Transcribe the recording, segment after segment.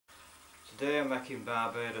Today I'm making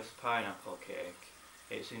Barbados pineapple cake.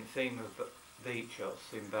 It's in theme of beach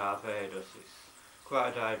huts in Barbados. It's quite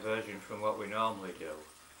a diversion from what we normally do.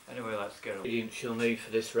 Anyway, let's get on. The ingredients you'll need for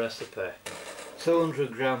this recipe: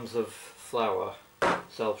 200 grams of flour,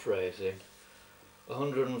 self-raising,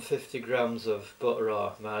 150 grams of butter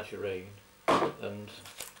or margarine, and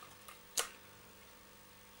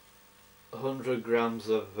 100 grams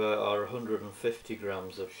of or 150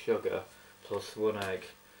 grams of sugar, plus 1 egg.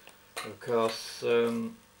 Of course,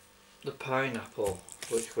 the pineapple,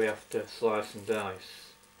 which we have to slice and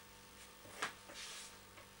dice.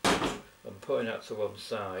 I'm putting that to one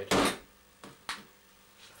side.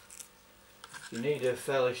 You need a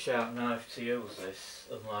fairly sharp knife to use this,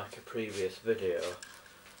 unlike a previous video.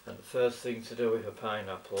 And the first thing to do with a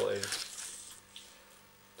pineapple is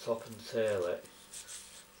top and tail it.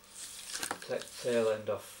 Take the tail end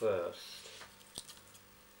off first,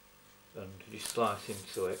 and you slice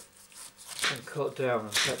into it and cut down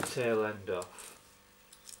and take the tail end off.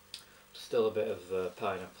 Still a bit of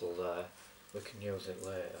pineapple there, we can use it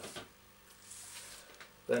later.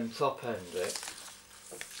 Then top end it,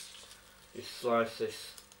 you slice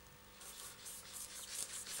this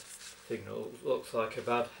thing that looks like a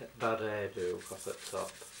bad hairdo off the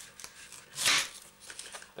top.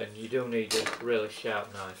 And you do need a really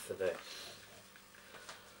sharp knife for this.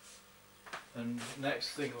 And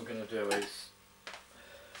next thing we're going to do is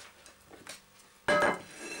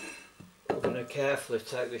we're going to carefully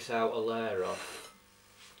take this outer layer off.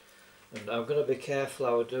 And I'm going to be careful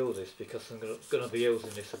how I do this because I'm going to be using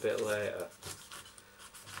this a bit later.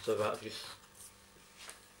 So that just,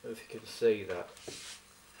 if you can see that.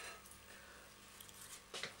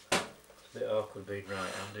 It's a bit awkward being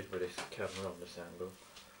right-handed with this camera on this angle.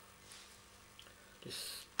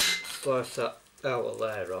 Just slice that outer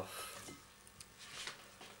layer off.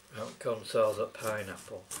 Don't contour that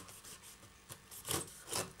pineapple.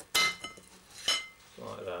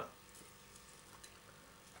 Like that.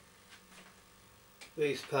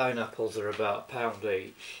 These pineapples are about £1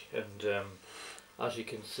 each, and as you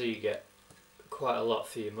can see, you get quite a lot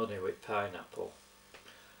for your money with pineapple.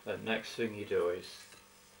 And next thing you do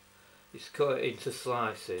is cut it into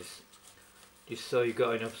slices, just so you've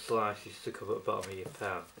got enough slices to cover the bottom of your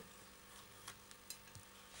pan.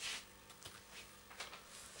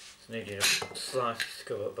 So you need enough slices to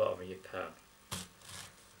cover the bottom of your pan.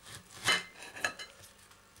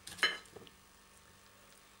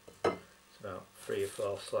 It's about 3 or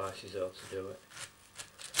 4 slices ought to do it.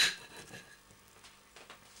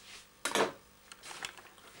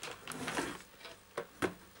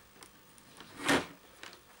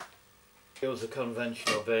 Use a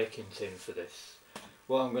conventional baking tin for this.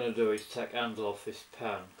 What I'm going to do is take handle off this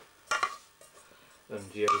pan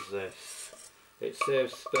and use this. It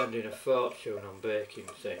saves spending a fortune on baking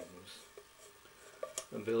tins.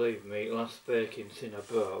 And believe me, last baking tin I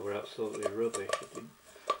bought were absolutely rubbish. It didn't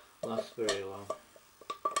last very long.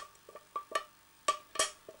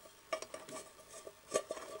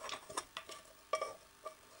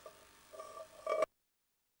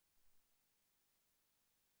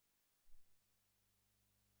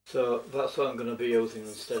 So that's what I'm going to be using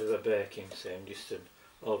instead of a baking tin, just an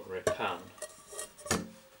ordinary pan.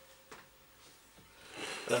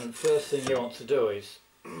 And first thing you want to do is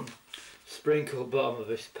sprinkle the bottom of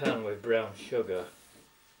this pan with brown sugar.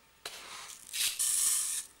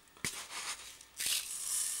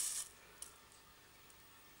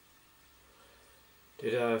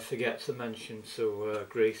 Did I forget to mention to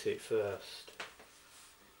grease it first?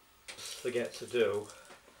 Forget to do,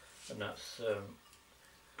 and that's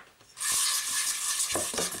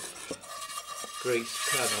grease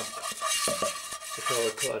the pan up before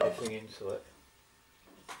we put anything into it.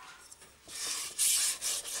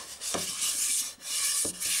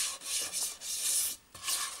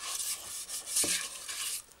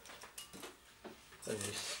 And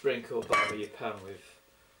you sprinkle the bottom of your pan with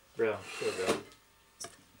brown sugar.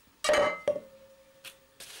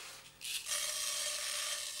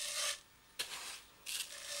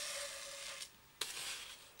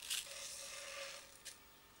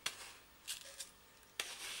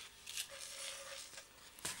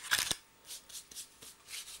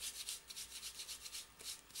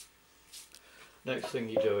 Next thing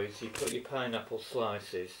you do is you put your pineapple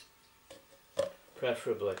slices,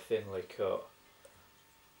 preferably thinly cut,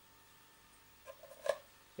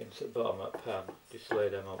 into the bottom of the pan. Just lay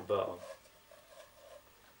them on bottom.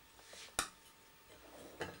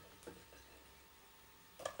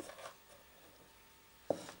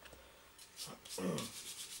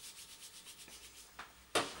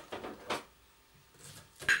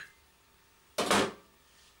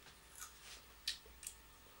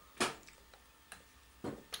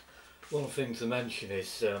 One thing to mention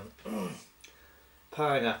is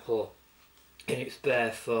pineapple in its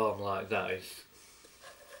bare form like that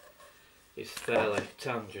is fairly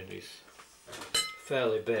tangent, is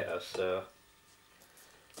fairly bitter, so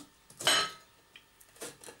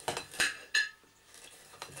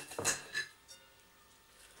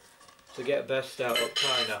to get best out of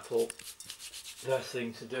pineapple, the best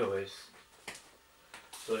thing to do is,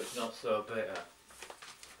 so it's not so bitter,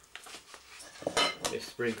 is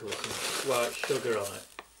sprinkle some white sugar on it.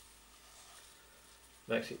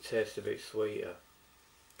 Makes it taste a bit sweeter.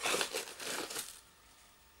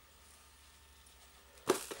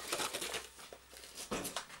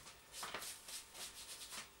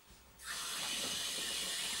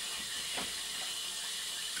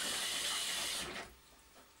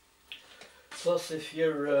 Plus, if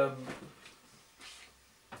you're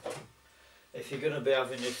going to be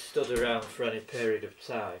having this stood around for any period of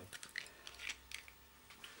time,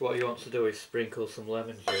 what you want to do is sprinkle some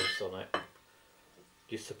lemon juice on it,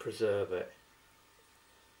 just to preserve it.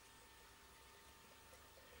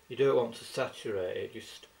 You don't want to saturate it,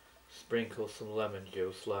 just sprinkle some lemon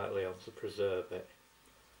juice lightly on to preserve it,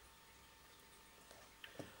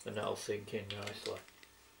 and that'll sink in nicely.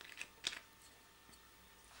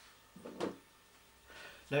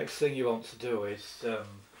 Next thing you want to do is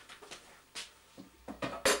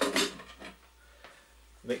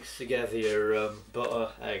mix together your butter,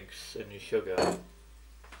 eggs and your sugar.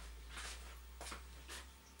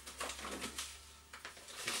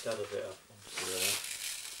 Just add a bit of onto there.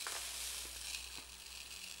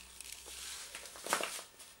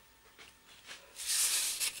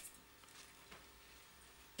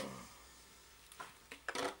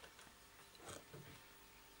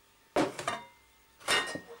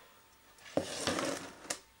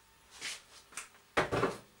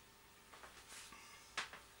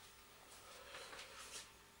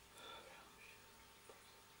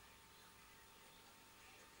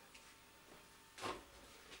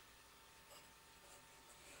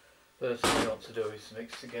 First thing you want to do is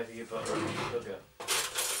mix together your butter and your sugar.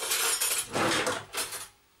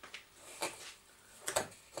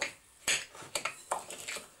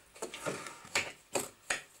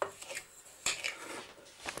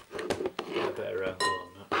 Get a better angle on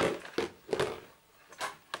that.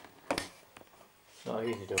 Not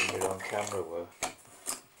easy doing your own camera work.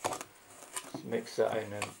 Just mix that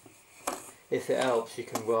in, and if it helps you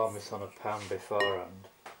can warm this on a pan beforehand.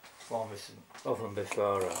 Warm this oven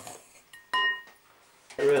beforehand.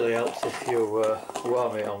 It really helps if you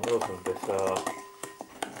warm it on the oven beforehand.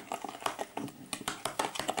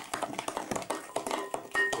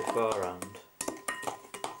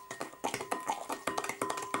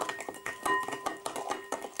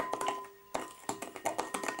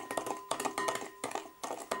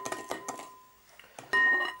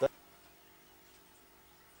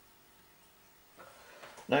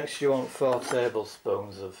 Next you want 4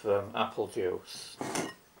 tablespoons of apple juice.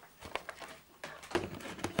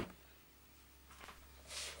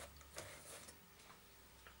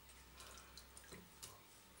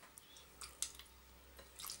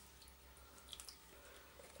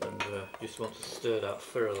 And just want to stir that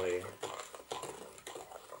thoroughly in.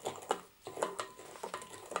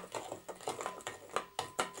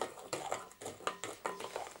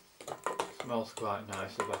 Smells quite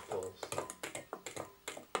nice of apples.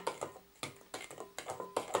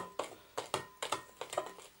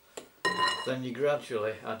 Then you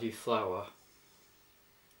gradually add your flour,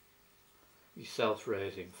 your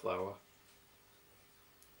self-raising flour.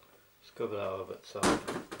 Just cover that over the top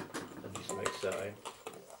and just mix that in.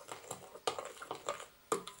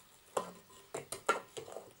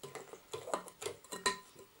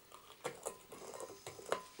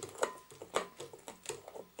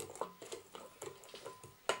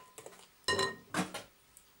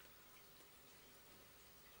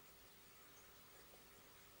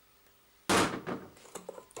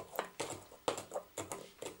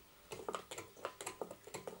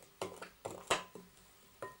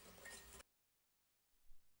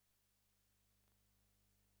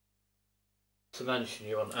 To mention,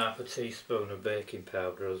 you want half a teaspoon of baking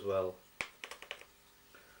powder as well.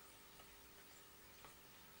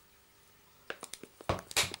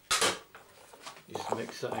 Just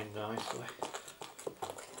mix that in nicely,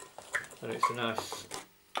 and it's a nice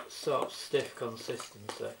sort of stiff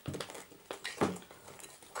consistency.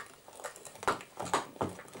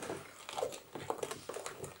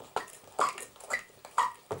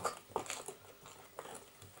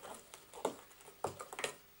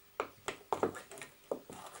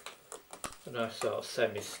 A nice sort of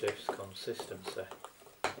semi-stiff consistency.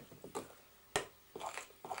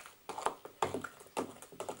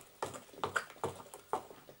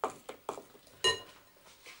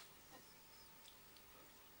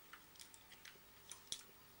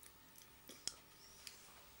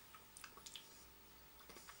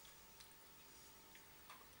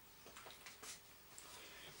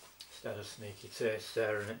 Just had a sneaky taste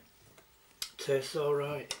there and it tastes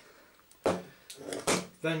alright.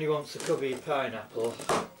 Then you want to cover your pineapple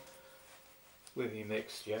with your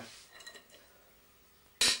mixture.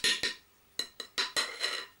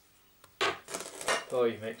 Pour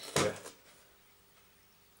your mixture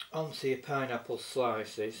onto your pineapple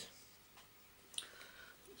slices.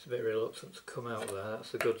 It's a bit reluctant to come out there,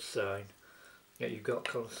 that's a good sign. Yeah, you've got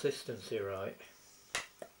consistency right.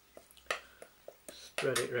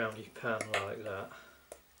 Spread it round your pan like that.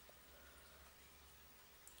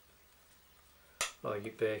 Or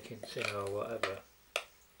your baking tin or whatever.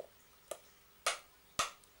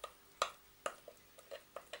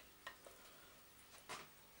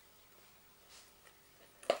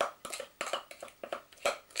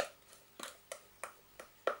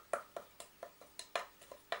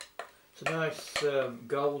 It's a nice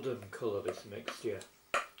golden colour, this mixture.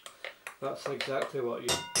 That's exactly what you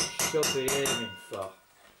should be aiming for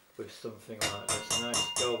with something like this, a nice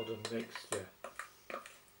golden mixture.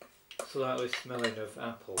 Slightly smelling of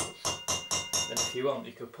apples, and if you want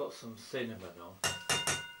you could put some cinnamon on.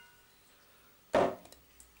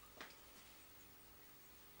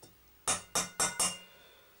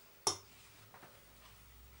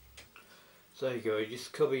 So there you go, you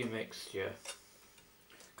just cover your mixture,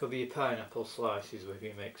 cover your pineapple slices with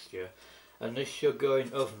your mixture, and this should go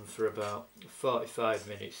in oven for about 45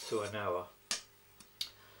 minutes to an hour,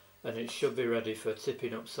 and it should be ready for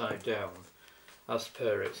tipping upside down, as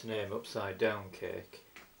per its name, upside down cake.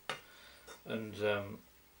 And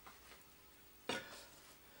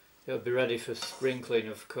it'll be ready for sprinkling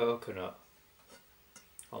of coconut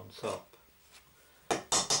on top.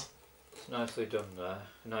 It's nicely done there,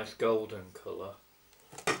 a nice golden colour,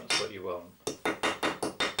 that's what you want.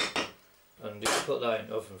 And you put that in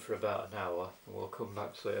the oven for about an hour, and we'll come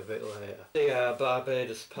back to it a bit later. The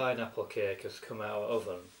Barbados pineapple cake has come out of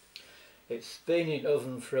oven. It's been in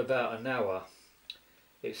oven for about an hour.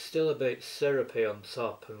 It's still a bit syrupy on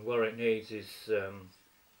top, and what it needs is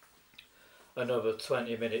another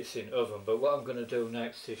 20 minutes in oven. But what I'm going to do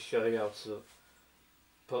next is show you how to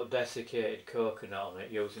put desiccated coconut on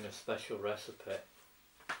it using a special recipe.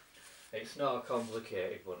 It's not a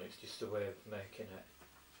complicated one, it's just a way of making it.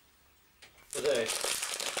 For this,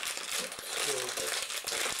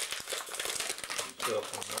 let's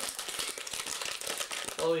open that.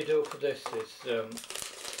 All you do for this is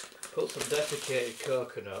put some desiccated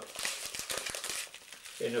coconut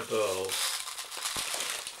in a bowl,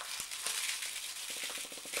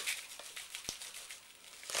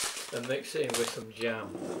 and mix it in with some jam.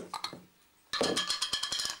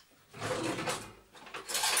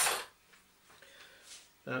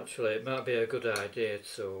 Actually, it might be a good idea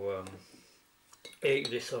to heat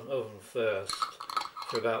this on oven first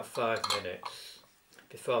for about 5 minutes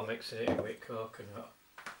before mixing it in with coconut.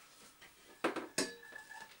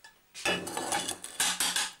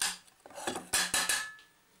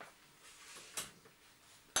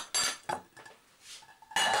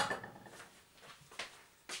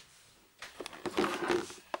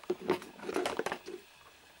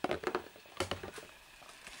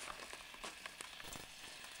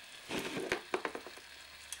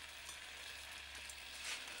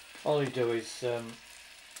 All you do is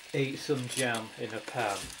eat some jam in a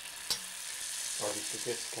pan. Or you could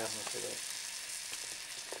get the camera for this.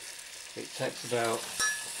 It takes about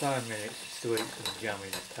 5 minutes to eat some jam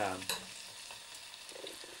in a pan.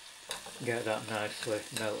 Get that nicely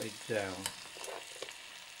melted down.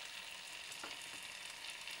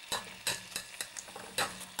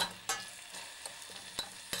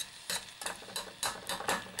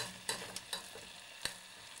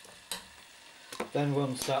 Then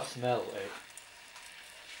once that's melted,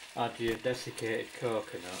 add your desiccated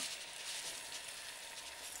coconut.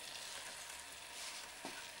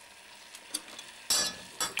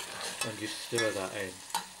 And just stir that in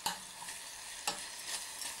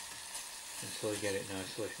until you get it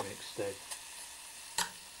nicely mixed in.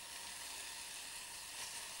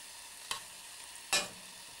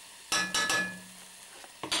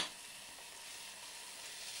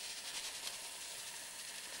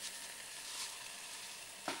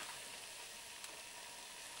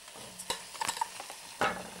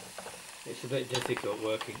 It's a bit difficult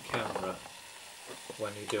working camera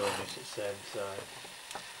when you're doing this at the same time.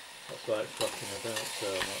 That's why it's rocking about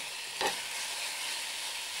so much.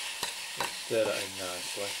 Let's stir that in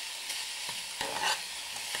nicely.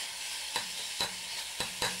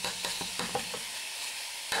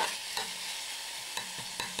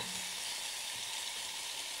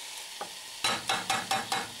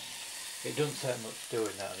 It doesn't take much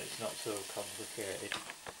doing that, and it's not so complicated.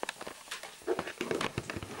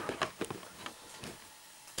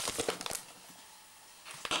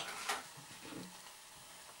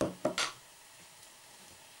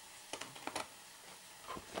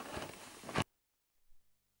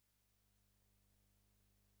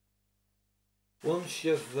 Once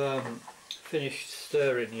you've finished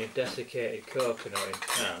stirring your desiccated coconut in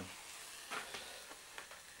pan,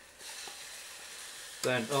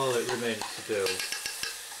 then all it remains to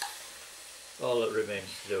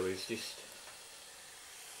do is just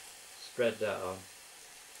spread that on.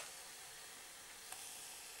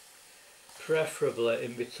 Preferably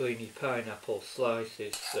in between your pineapple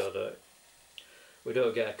slices so that we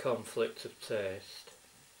don't get a conflict of taste.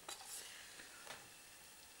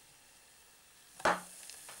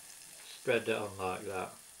 Spread that on like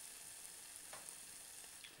that.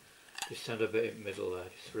 Just add a bit in the middle there,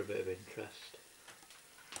 just for a bit of interest.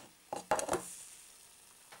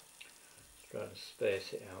 Try and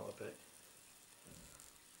space it out a bit.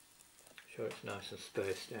 Sure it's nice and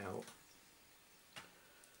spaced out.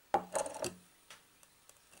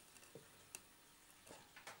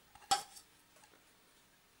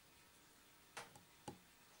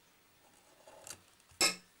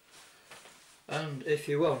 And if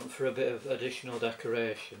you want, for a bit of additional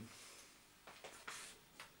decoration,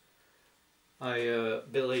 I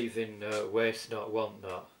believe in waste not, want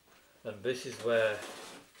not, and this is where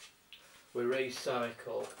we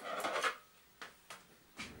recycle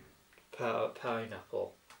part of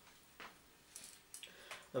pineapple,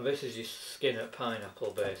 and this is just skin of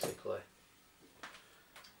pineapple basically,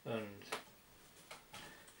 and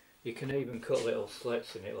you can even cut little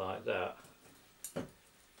slits in it like that.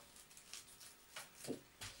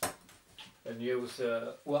 And use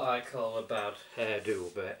what I call a bad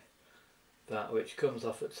hairdo bit, that which comes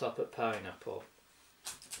off the top of pineapple.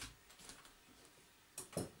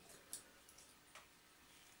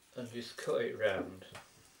 And just cut it round.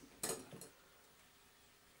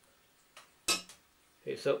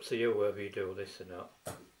 It's up to you whether you do this or not.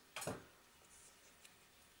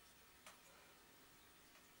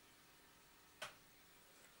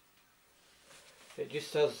 It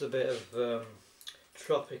just adds a bit of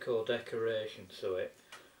tropical decoration to it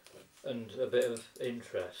and a bit of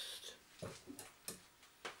interest.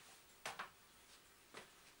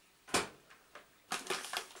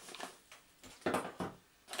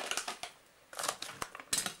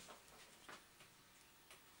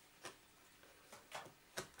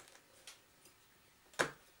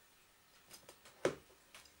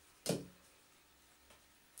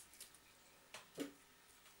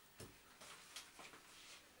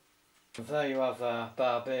 There you have our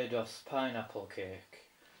Barbados pineapple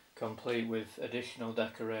cake, complete with additional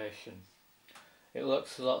decoration. It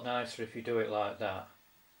looks a lot nicer if you do it like that.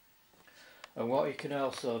 And what you can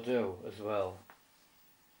also do as well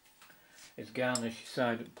is garnish your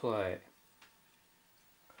side of the plate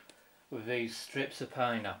with these strips of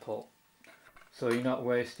pineapple, so you're not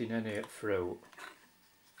wasting any of the fruit.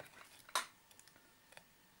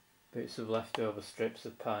 Bits of leftover strips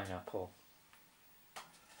of pineapple.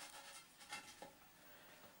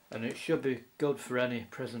 And it should be good for any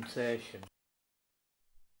presentation.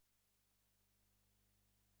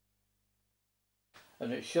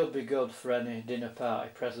 And it should be good for any dinner party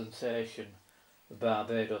presentation, the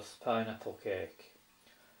Barbados pineapple cake.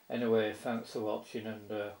 Anyway, thanks for watching,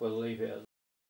 and we'll leave it at